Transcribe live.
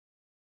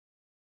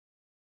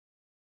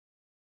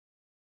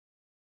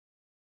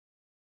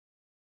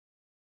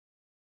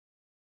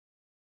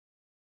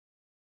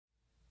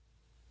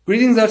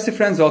Greetings RC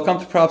friends, welcome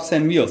to Props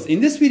and Wheels. In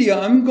this video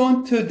I'm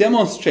going to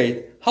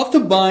demonstrate how to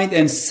bind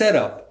and set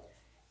up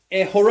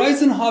a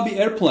Horizon Hobby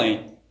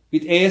Airplane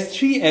with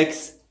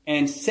AS3X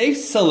and Safe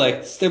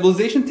Select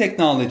stabilization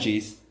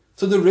technologies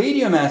to the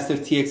RadioMaster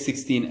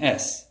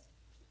TX16S.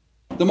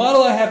 The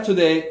model I have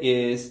today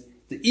is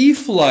the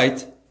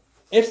E-flite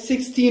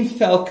F-16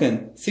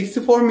 Falcon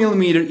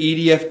 64mm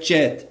EDF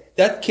jet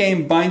that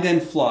came bind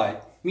and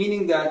fly,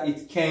 meaning that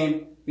it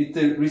came with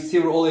the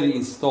receiver already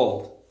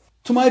installed.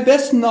 To my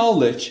best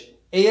knowledge,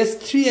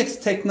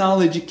 AS3X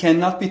technology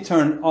cannot be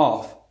turned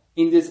off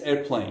in these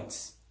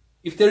airplanes.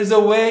 If there is a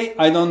way,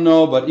 I don't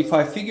know, but if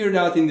I figure it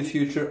out in the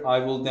future, I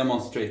will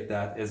demonstrate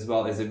that as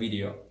well as a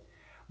video.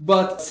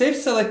 But Safe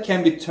Select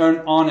can be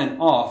turned on and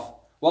off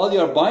while you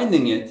are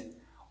binding it,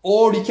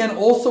 or you can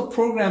also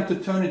program to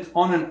turn it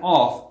on and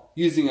off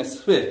using a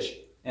switch,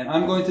 and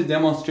I'm going to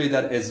demonstrate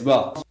that as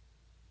well.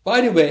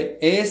 By the way,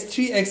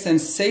 AS3X and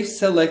Safe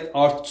Select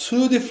are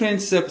two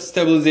different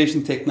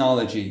stabilization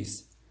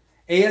technologies.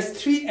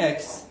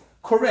 AS3X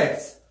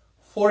corrects,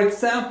 for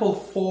example,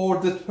 for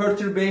the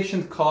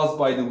perturbation caused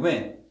by the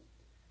wind.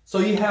 So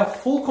you have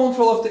full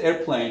control of the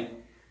airplane.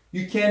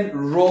 You can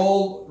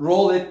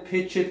roll it,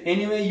 pitch it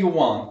any way you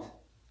want.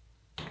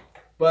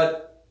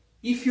 But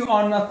if you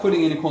are not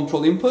putting any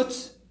control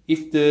inputs,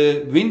 if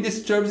the wind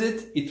disturbs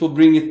it, it will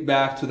bring it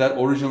back to that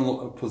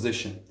original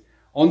position.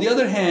 On the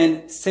other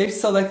hand, Safe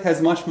Select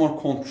has much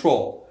more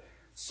control.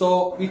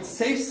 So with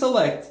Safe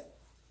Select,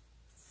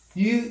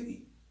 you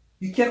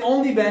can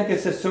only bank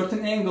at a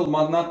certain angle,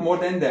 but not more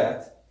than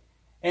that.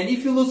 And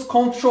if you lose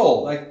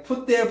control, like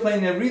put the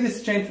airplane in a really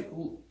strange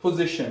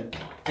position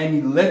and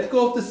you let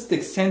go of the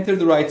stick, center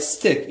the right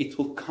stick, it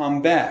will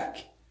come back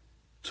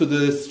to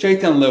the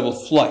straight and level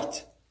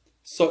flight.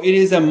 So it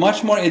is a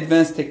much more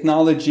advanced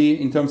technology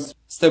in terms of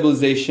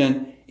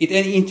stabilization. It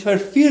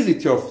interferes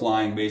with your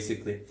flying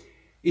basically.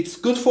 It's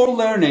good for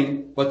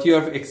learning, but you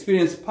are an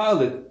experienced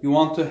pilot, you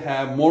want to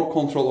have more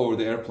control over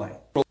the airplane.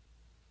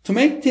 To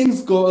make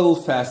things go a little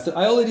faster,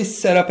 I already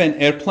set up an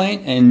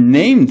airplane and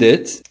named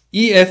it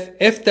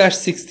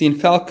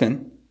F-16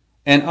 Falcon.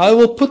 And I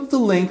will put the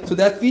link to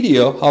that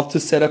video, how to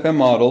set up a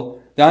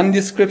model, down in the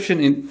description,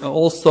 and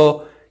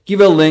also give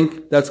a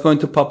link that's going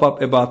to pop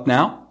up about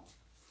now.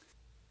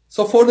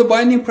 So for the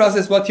binding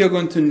process, what you're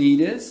going to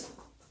need is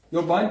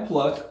your bind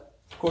plug,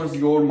 of course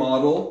your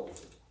model,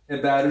 a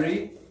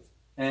battery,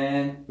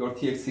 and your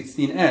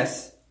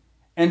TX16S.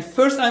 And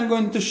first I'm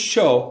going to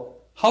show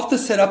how to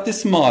set up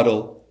this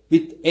model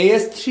with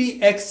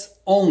AS3X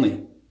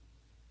only.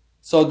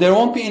 So there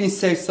won't be any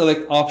Safe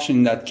Select option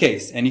in that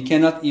case, and you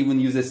cannot even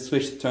use a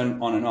switch to turn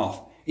on and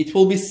off. It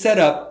will be set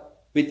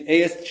up with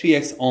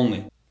AS3X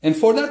only. And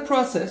for that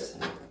process,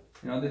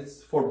 this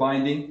is for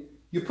binding,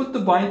 you put the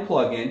bind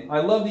plug in. I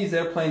love these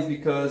airplanes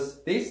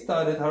because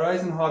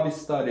Horizon Hobby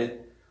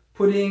started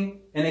putting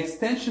an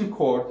extension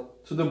cord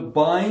to the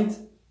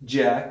bind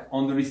jack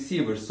on the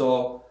receiver,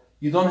 so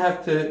you don't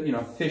have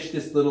to fish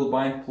this little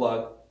bind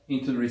plug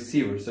into the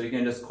receiver, so you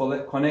can just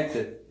connect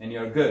it and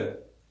you're good.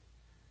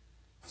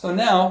 So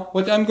now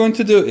what I'm going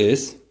to do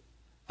is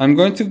I'm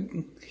going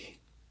to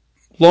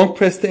long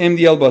press the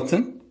MDL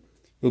button.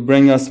 It will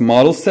bring us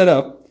model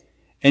setup,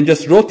 and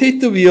just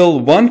rotate the wheel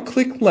one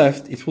click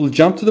left. It will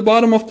jump to the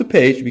bottom of the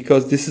page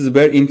because this is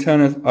where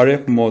internal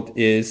RF mode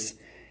is,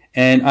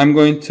 and I'm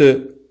going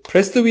to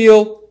press the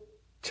wheel,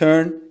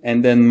 turn,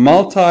 and then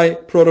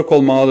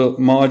multi-protocol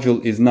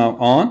module is now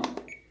on.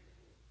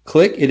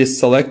 Click, it is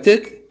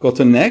selected, go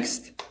to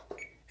next,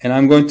 and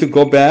I'm going to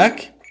go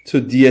back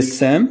to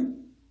DSM.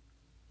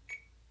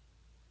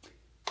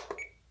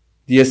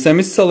 DSM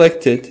is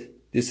selected.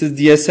 This is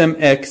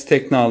DSM X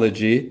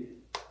technology.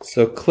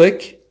 So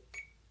click,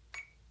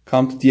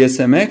 come to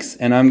DSM X,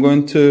 and I'm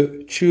going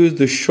to choose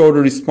the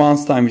shorter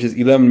response time, which is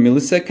 11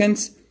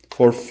 milliseconds.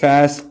 For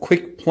fast,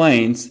 quick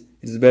planes,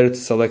 it's better to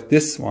select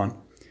this one.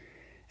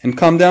 And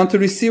come down to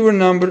receiver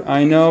number.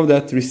 I know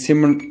that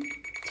receiver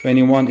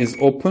 21 is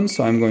open,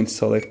 so I'm going to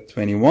select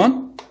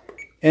 21.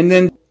 And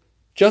then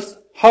just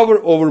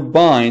hover over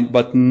bind,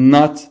 but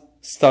not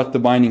start the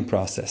binding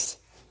process.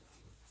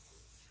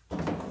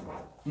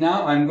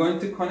 Now I'm going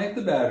to connect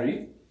the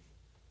battery.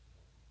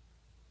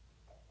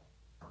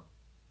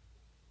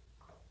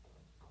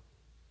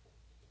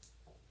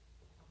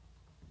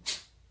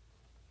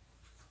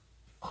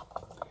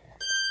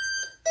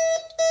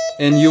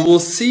 And you will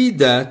see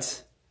that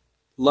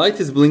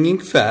light is blinking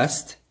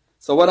fast.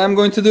 So what I'm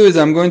going to do is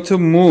I'm going to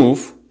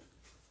move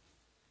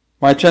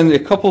my channel a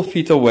couple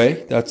feet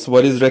away. That's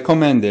what is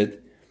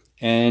recommended.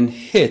 And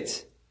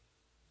hit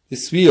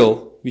this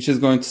wheel, which is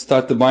going to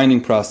start the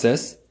binding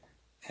process.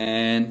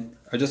 And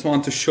I just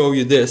want to show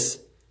you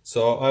this.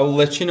 So I will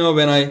let you know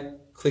when I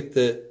click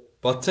the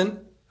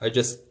button. I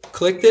just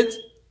clicked it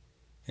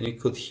and you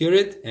could hear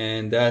it.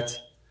 And that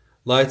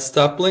light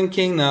stopped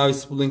blinking. Now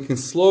it's blinking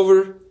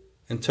slower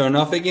and turn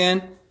off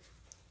again.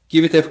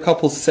 Give it a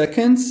couple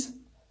seconds.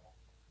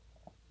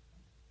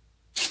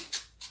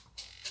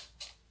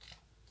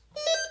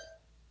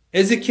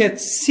 As you can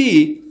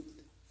see,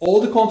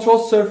 all the control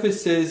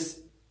surfaces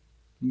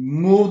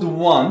moved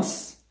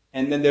once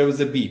and then there was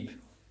a beep.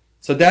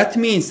 So that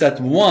means that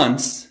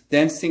once,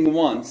 dancing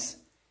once,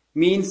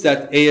 means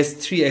that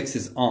AS3X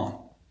is on.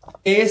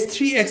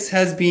 AS3X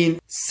has been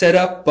set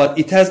up, but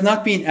it has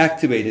not been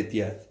activated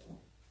yet.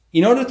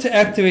 In order to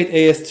activate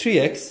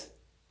AS3X,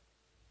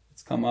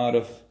 let's come out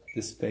of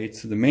this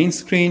page to the main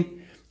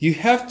screen, you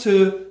have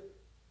to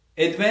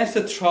advance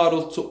the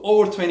throttle to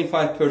over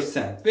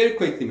 25%, very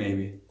quickly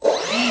maybe.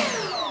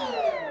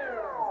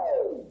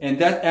 And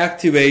that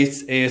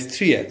activates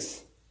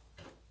AS3X.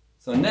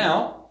 So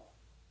now,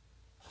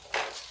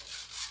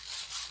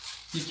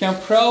 you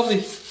can probably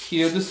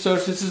hear the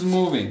surfaces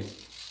moving.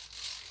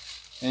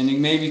 And you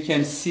maybe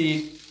can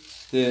see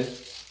the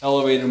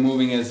elevator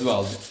moving as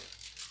well.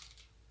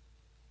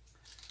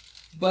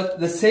 But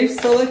the Safe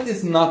Select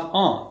is not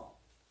on.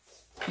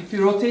 If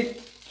you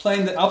rotate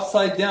plane the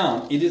upside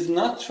down, it is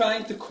not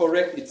trying to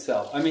correct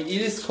itself. I mean,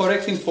 it is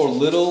correcting for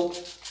little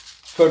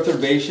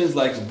perturbations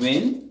like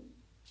wind,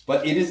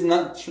 but it is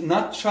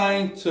not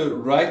trying to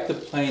right the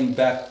plane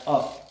back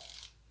up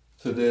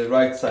to the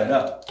right side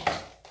up.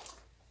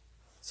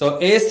 So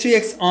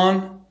AS3X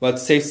on, but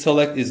Safe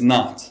Select is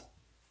not.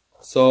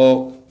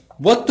 So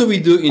what do we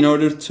do in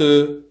order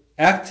to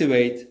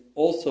activate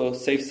also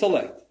Safe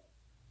Select?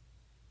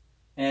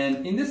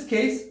 And in this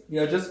case, we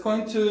are just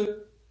going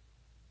to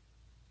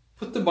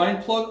put the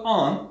bind plug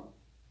on.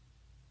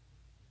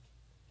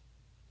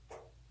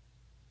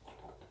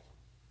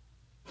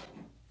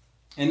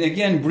 And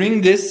again,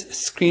 bring this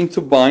screen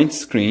to bind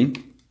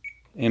screen,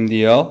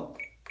 MDL.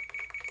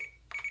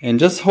 And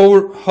just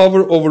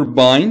hover over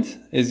bind,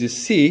 as you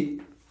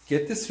see.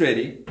 Get this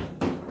ready.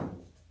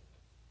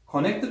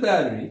 Connect the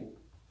battery.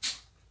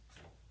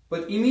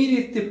 But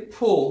immediately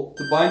pull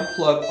the bind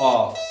plug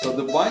off. So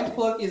the bind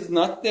plug is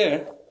not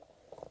there,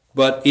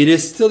 but it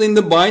is still in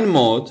the bind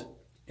mode.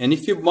 And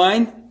if you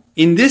bind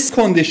in this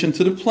condition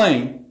to the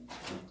plane,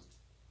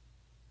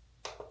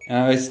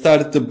 I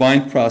started the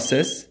bind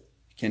process.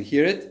 You can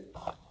hear it.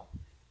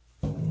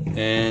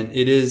 And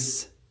it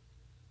is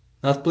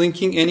not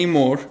blinking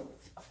anymore.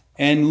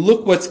 And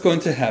look what's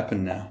going to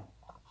happen now.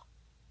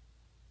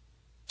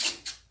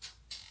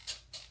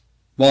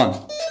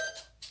 1,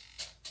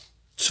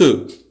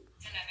 2.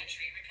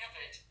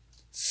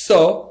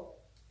 So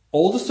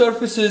all the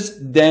surfaces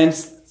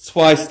danced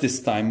twice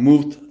this time,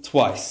 moved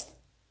twice.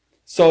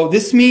 So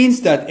this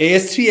means that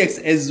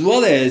AS3X as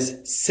well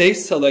as Safe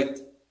Select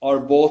are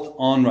both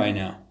on right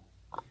now.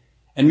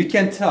 And we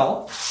can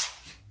tell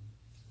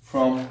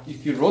from,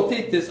 if you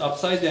rotate this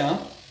upside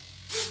down,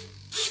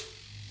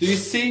 do you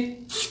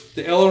see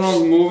the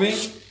aileron moving?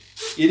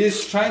 It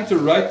is trying to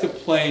right the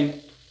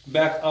plane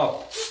back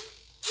up.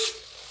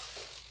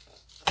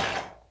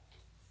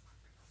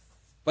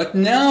 But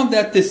now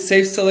that the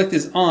Safe Select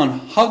is on,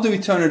 how do we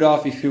turn it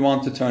off if we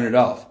want to turn it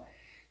off?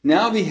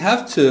 Now we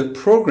have to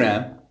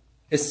program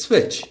a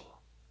switch.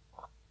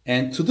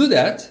 And to do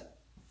that,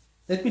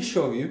 let me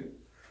show you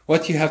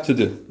what you have to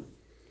do.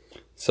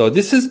 So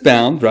this is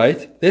bound,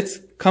 right? Let's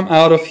come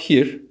out of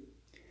here.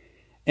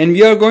 And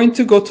we are going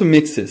to go to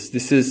mixes.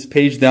 This is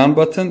page down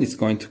button. It's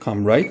going to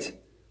come right.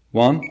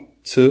 1,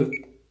 2,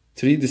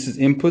 3. This is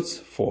inputs.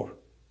 4.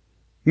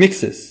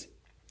 Mixes.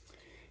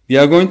 We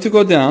are going to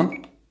go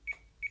down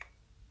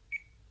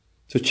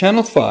to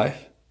channel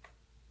 5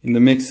 in the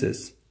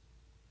mixes.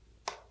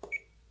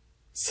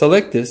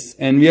 Select this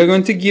and we are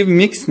going to give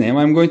mix name.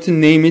 I'm going to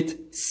name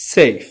it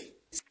Safe.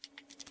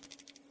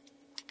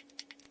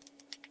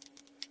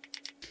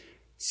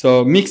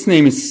 So mix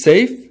name is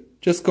Safe.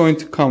 Just going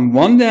to come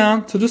one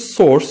down to the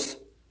source.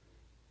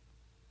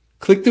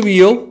 Click the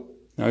wheel.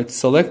 Now it's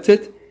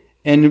selected.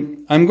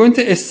 And I'm going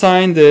to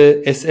assign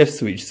the SF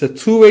switch. It's a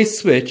two-way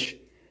switch.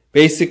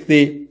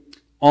 Basically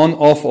on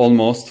off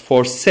almost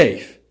for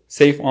safe.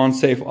 Safe on,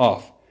 safe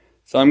off.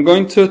 So I'm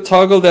going to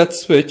toggle that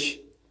switch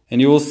and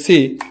you will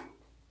see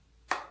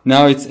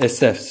now it's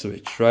SF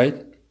switch,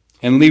 right?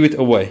 And leave it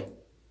away.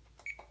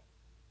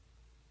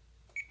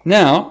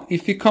 Now,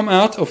 if you come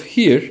out of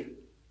here,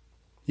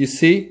 you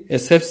see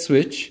SF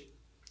switch,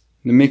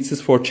 the mix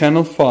is for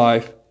channel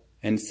 5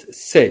 and it's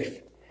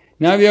safe.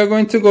 Now we are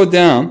going to go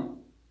down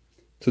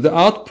to the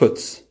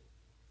outputs.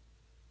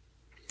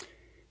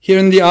 Here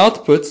in the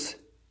outputs,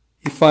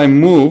 if I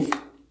move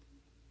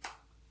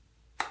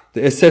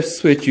the SF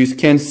switch, you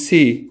can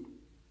see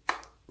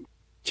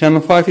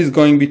channel 5 is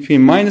going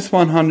between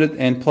 -100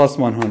 and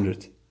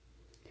 +100.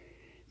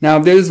 Now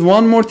there is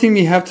one more thing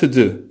we have to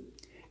do.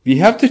 We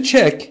have to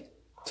check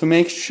to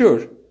make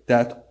sure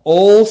that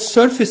all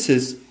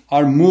surfaces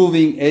are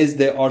moving as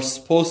they are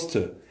supposed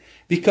to.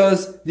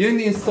 Because during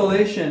the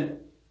installation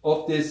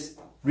of this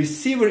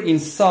receiver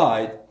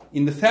inside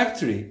in the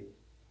factory,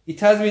 it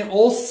has been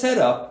all set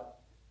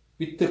up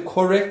with the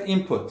correct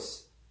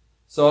inputs.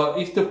 So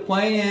if the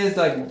plane is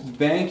like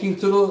banking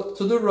to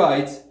the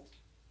right,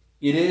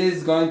 it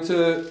is going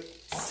to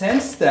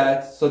sense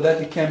that so that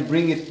it can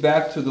bring it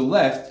back to the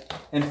left.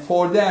 And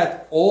for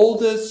that, all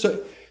the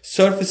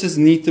surfaces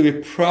need to be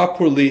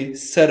properly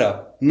set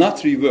up,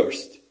 not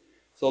reversed.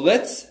 So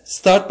let's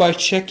start by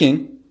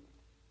checking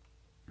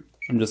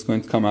I'm just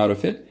going to come out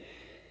of it.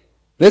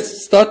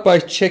 Let's start by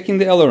checking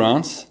the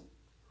ailerons.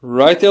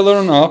 Right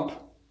aileron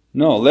up.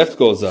 No, left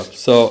goes up.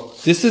 So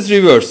this is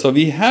reverse. So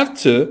we have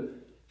to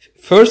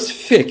first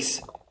fix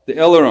the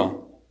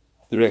aileron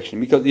direction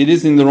because it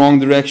is in the wrong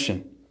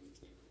direction.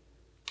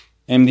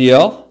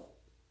 MDL.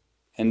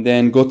 And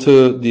then go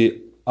to the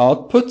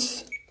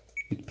outputs.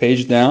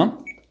 Page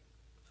down.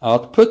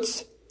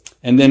 Outputs.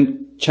 And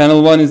then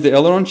channel 1 is the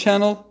aileron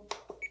channel.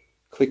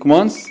 Click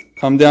once.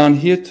 Come down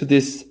here to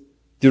this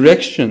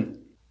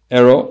direction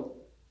arrow.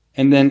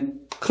 And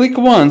then click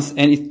once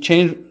and it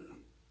changed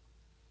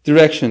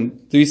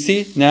direction. Do you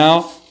see?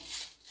 Now,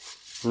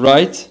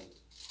 right,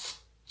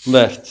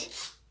 left.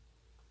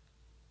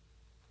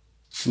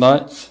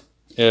 Right,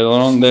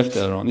 aileron, left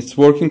aileron. It's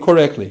working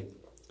correctly.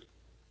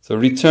 So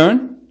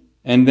return.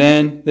 And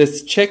then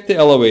let's check the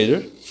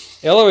elevator.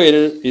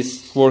 Elevator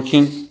is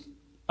working.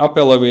 Up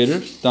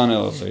elevator, down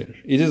elevator.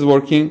 It is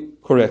working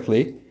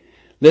correctly.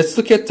 Let's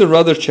look at the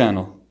rudder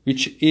channel,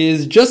 which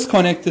is just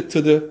connected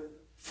to the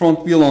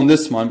front wheel on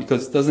this one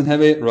because it doesn't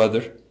have a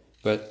rudder.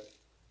 But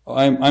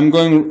I'm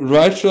going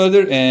right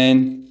rudder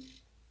and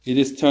it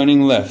is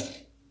turning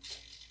left.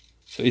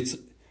 So it's,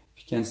 if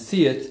you can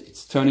see it,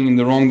 it's turning in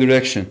the wrong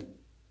direction.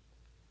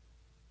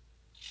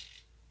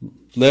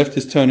 Left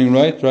is turning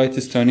right, right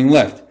is turning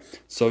left.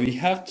 So we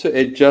have to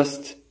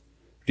adjust,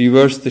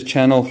 reverse the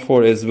channel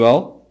 4 as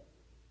well.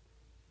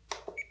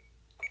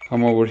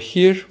 Come over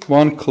here,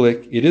 one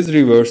click, it is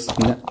reversed.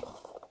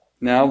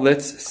 Now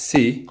let's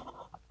see.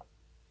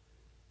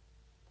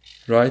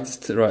 Right,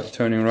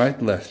 turning right,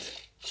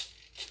 left.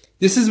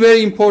 This is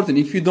very important.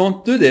 If you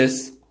don't do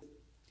this,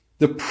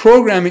 the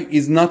programming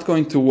is not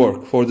going to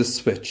work for the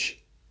switch.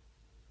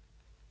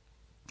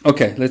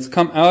 Okay, let's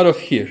come out of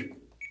here.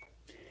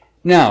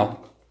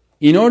 Now,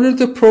 in order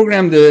to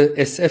program the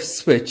SF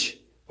switch,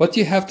 what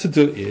you have to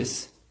do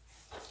is,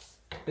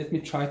 let me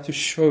try to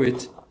show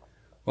it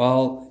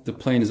while the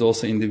plane is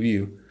also in the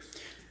view.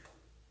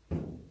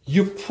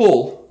 You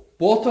pull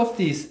both of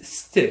these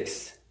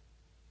sticks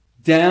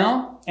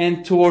down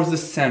and towards the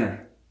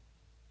center.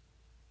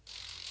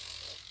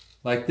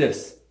 Like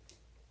this.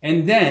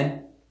 And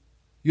then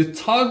you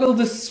toggle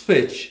the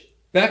switch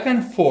back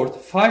and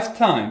forth 5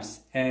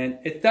 times. And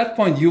at that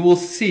point you will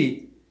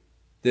see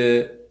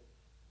the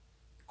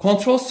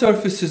control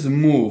surfaces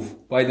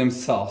move by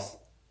themselves.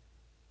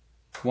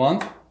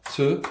 1,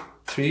 2,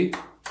 3,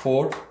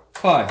 4,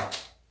 5.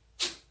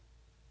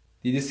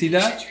 Did you see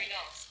that? Telemetry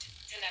lost.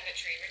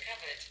 Telemetry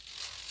recovered.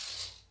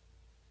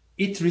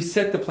 It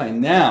reset the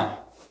plane.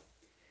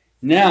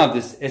 Now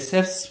this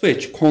SF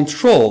switch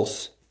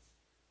controls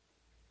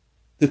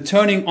the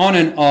turning on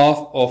and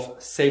off of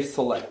Safe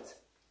Select.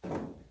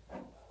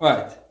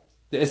 Alright,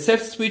 the SF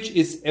switch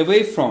is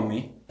away from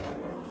me.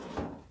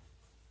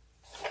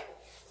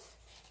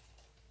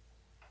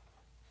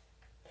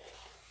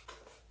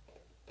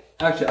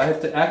 Actually, I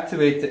have to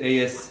activate the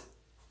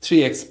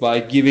AS3X by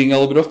giving a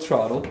little bit of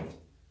throttle.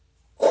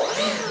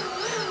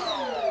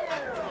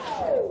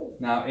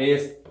 Now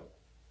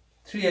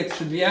AS3X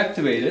should be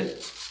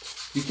activated.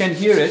 You can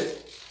hear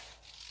it,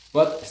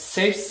 but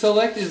Safe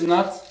Select is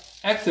not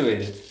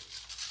activated.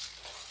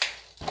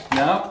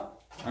 Now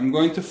I'm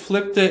going to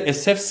flip the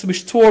SF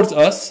switch towards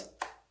us.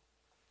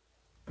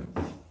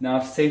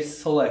 Now Safe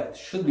Select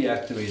should be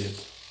activated.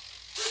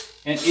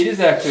 And it is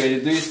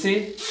activated. Do you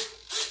see?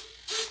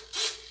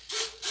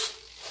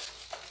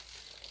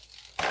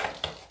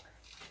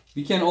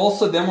 We can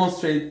also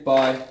demonstrate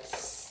by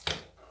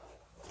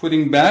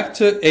putting back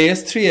to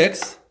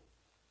AS3X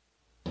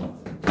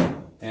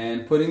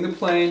and putting the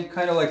plane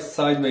kind of like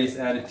sideways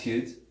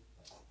attitude.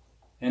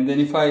 And then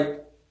if I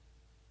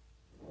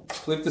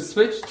flip the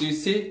switch, do you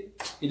see?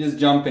 It is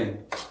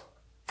jumping.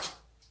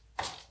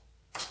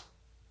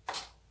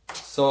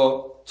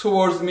 So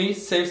towards me,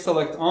 Safe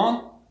Select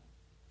on.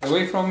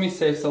 Away from me,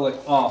 Safe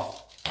Select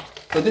off.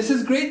 So this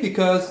is great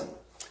because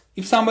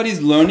if somebody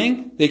is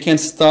learning, they can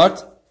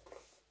start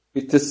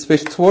with the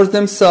switch towards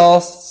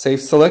themselves.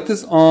 Safe Select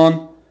is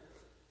on.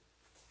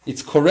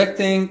 It's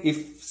correcting.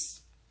 If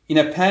in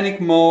a panic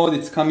mode,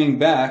 it's coming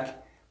back.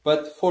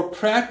 But for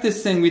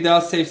practicing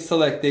without Safe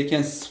Select, they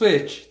can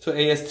switch to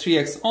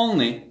AS3X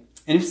only.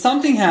 And if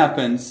something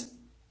happens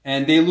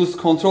and they lose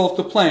control of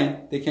the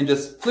plane, they can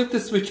just flip the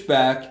switch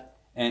back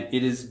and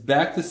it is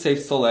back to Safe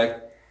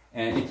Select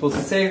and it will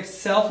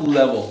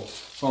self-level.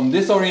 From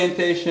this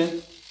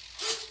orientation,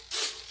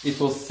 it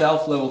will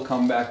self-level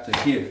come back to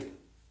here.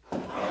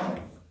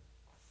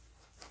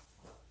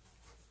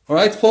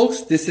 Alright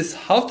folks, this is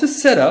how to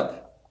set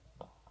up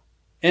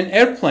an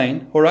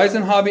airplane,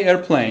 Horizon Hobby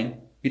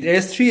Airplane with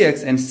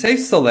AS3X and Safe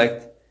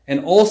Select,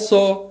 and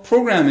also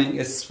programming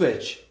a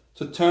switch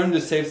to turn the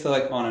Safe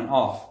Select on and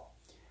off.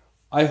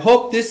 I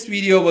hope this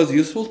video was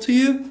useful to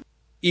you.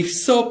 If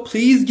so,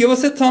 please give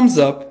us a thumbs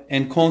up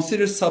and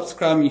consider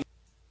subscribing.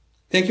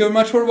 Thank you very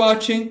much for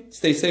watching.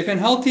 Stay safe and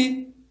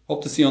healthy.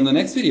 Hope to see you on the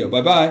next video.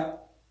 Bye bye.